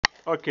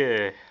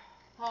Okay,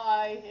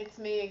 Hi, it's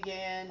me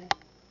again,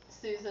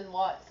 Susan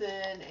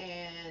Watson,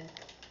 and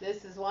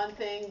this is one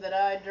thing that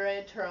I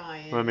dread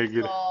trying. let me It's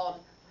get called,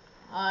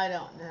 I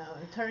don't know,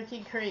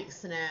 Turkey Creek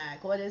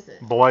Snack. What is it?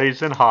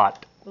 blazing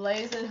hot.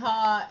 Blazing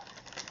hot,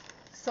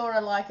 sort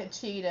of like a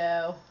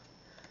Cheeto.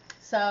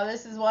 So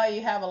this is why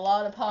you have a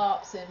lot of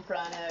pops in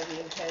front of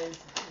you, because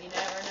you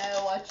never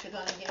know what you're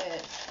going to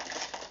get.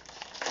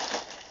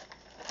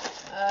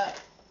 Uh,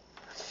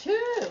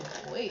 Phew,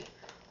 wait.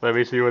 Let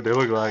me see what they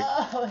look like.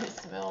 Oh, they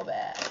smell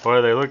bad. What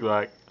do they look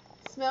like?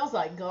 Smells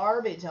like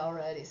garbage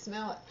already.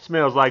 Smell it.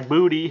 Smells like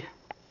booty.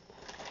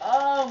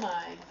 Oh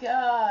my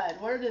God,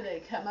 where do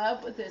they come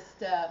up with this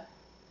stuff?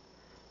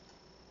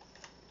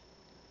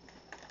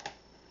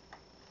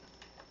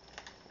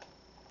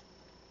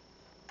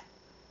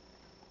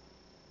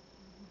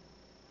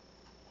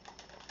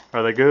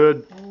 Are they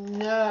good?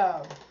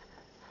 No.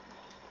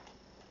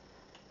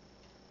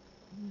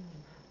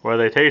 What do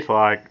they taste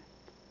like?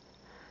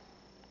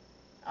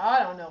 I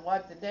don't know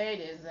what the date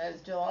is.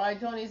 That's July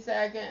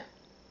 22nd.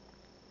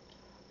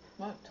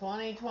 What,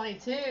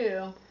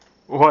 2022?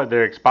 What,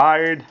 they're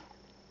expired?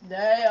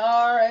 They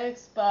are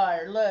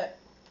expired. Look.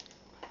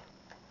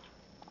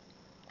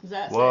 Does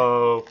that say?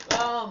 Whoa.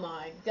 Oh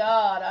my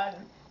God,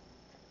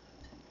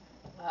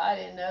 I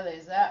didn't know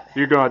there's that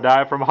You're bad. gonna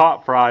die from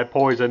hot fry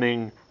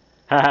poisoning.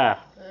 Haha.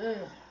 Ugh.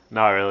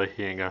 Not really,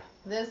 you ain't gonna.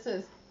 This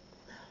is,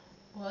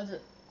 what's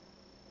it?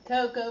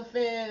 Cocoa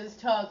Fizz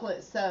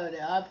chocolate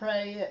soda. I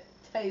pray it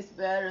tastes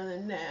better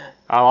than that.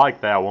 I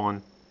like that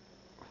one.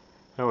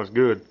 That was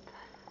good.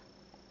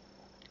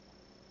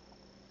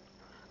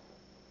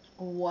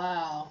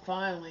 Wow,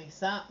 finally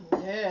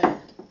something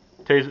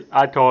good.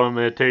 I told him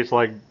it tastes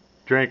like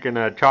drinking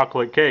a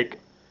chocolate cake.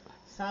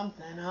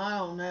 Something, I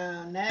don't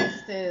know.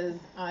 Next is,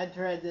 I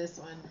dread this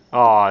one.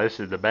 Oh,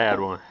 this is the bad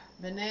one.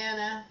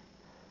 Banana.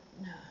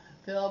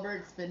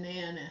 Filbert's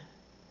banana.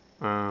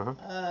 Uh-huh.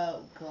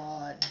 Oh,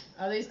 God.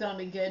 Are these going to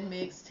be good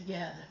mixed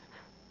together?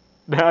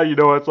 Now you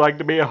know what it's like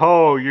to be a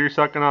hoe. You're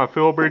sucking on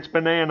Filbert's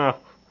banana.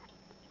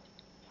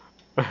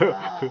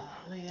 Oh,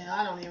 man,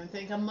 I don't even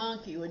think a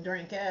monkey would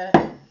drink it.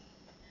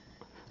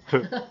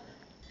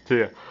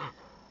 Yeah,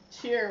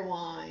 Cheer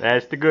wine.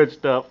 that's the good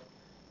stuff.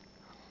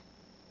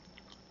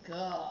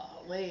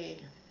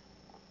 Golly.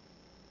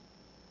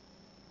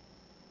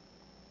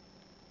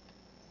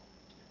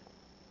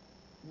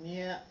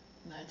 Yep,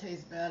 that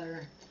tastes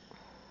better.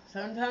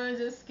 Sometimes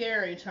it's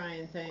scary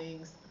trying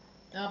things.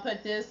 I'll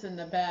put this in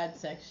the bad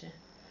section.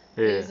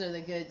 Yeah, These are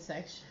the good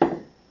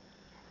section.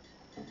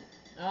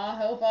 I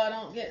hope I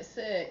don't get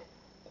sick.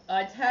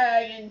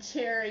 Italian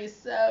cherry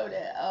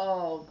soda.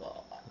 Oh,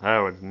 God. that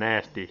was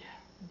nasty.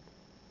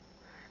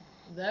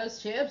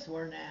 Those chips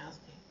were nasty.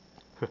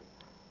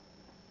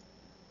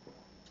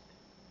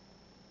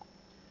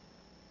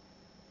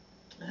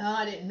 Oh,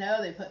 I didn't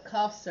know they put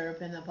cough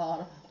syrup in the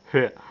bottle.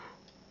 Yeah.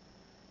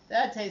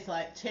 That tastes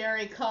like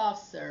cherry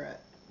cough syrup.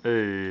 Uh,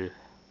 And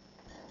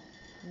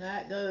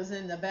that goes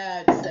in the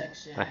bad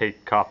section. I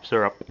hate cop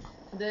syrup.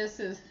 This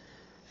is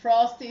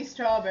frosty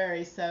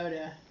strawberry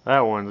soda.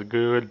 That one's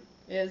good.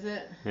 Is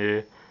it?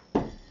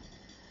 Yeah.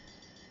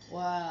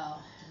 Wow.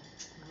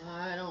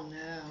 I don't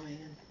know,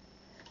 man.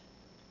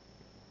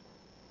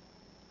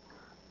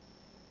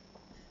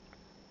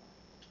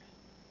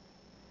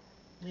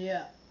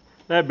 Yeah.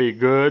 That'd be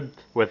good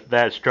with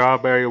that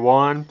strawberry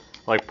one.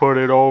 Like put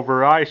it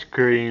over ice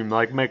cream,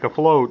 like make a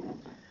float.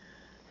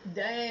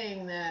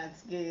 Dang,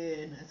 that's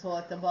good. That's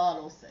what the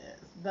bottle says.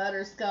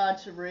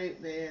 Butterscotch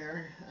root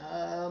beer.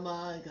 Oh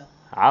my God.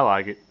 I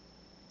like it.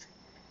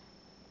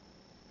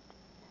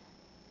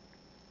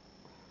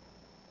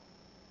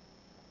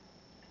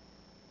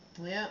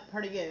 Yeah,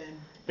 pretty good.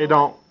 It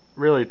don't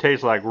really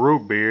taste like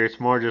root beer. It's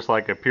more just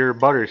like a pure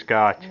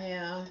butterscotch.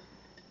 Yeah.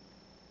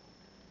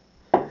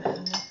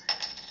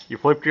 You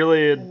flipped your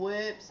lid.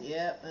 Whips.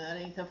 Yep, that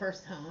ain't the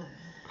first time.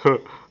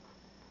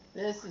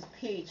 This is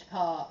peach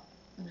pop.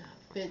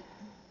 Fit.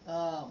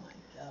 Oh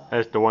my God.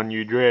 That's the one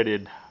you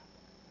dreaded.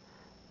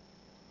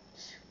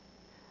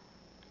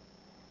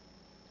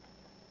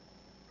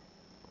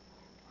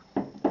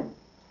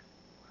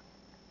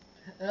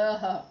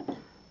 Ugh.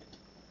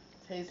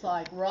 Tastes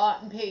like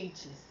rotten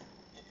peaches.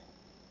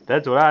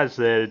 That's what I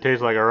said. It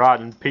tastes like a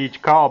rotten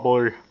peach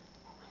cobbler.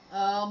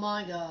 Oh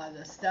my God,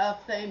 the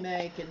stuff they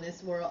make in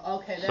this world.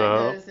 Okay, that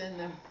So, goes in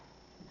the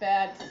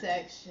bad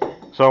section.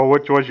 so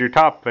which was your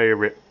top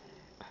favorite?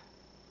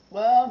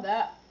 Well,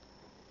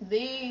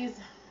 these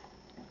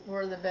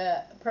were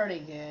the pretty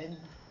good.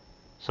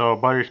 So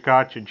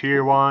butterscotch and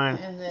cheer wine.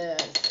 And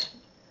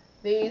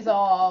these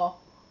all,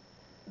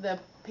 the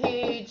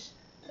peach,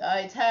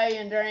 the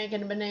Italian drink,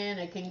 and the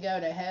banana can go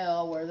to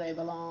hell where they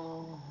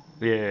belong.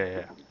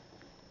 Yeah.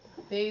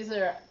 These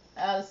are,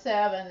 out of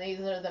 7, these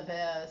are the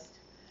best.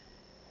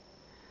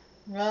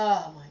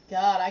 Oh my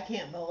God, I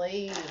can't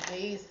believe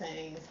these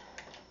things.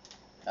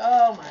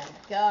 Oh my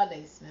God,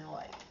 they smell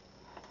like.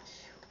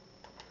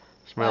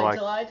 Smell like.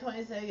 July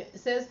 22nd. It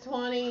says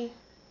 20,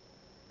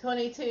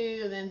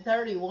 22, then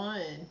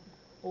 31.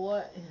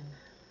 What?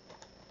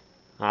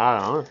 I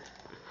don't know.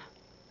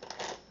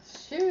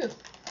 Shoot.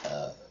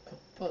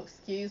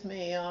 Excuse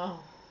me.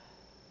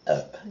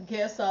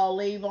 Guess I'll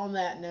leave on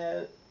that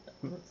note.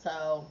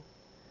 So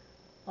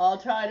I'll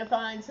try to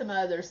find some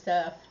other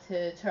stuff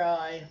to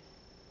try.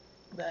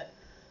 But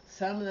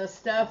some of the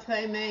stuff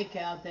they make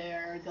out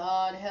there,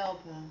 God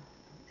help them.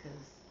 Because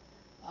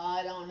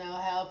I don't know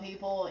how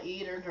people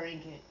eat or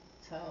drink it.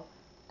 So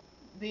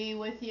be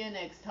with you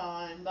next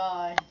time.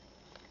 Bye.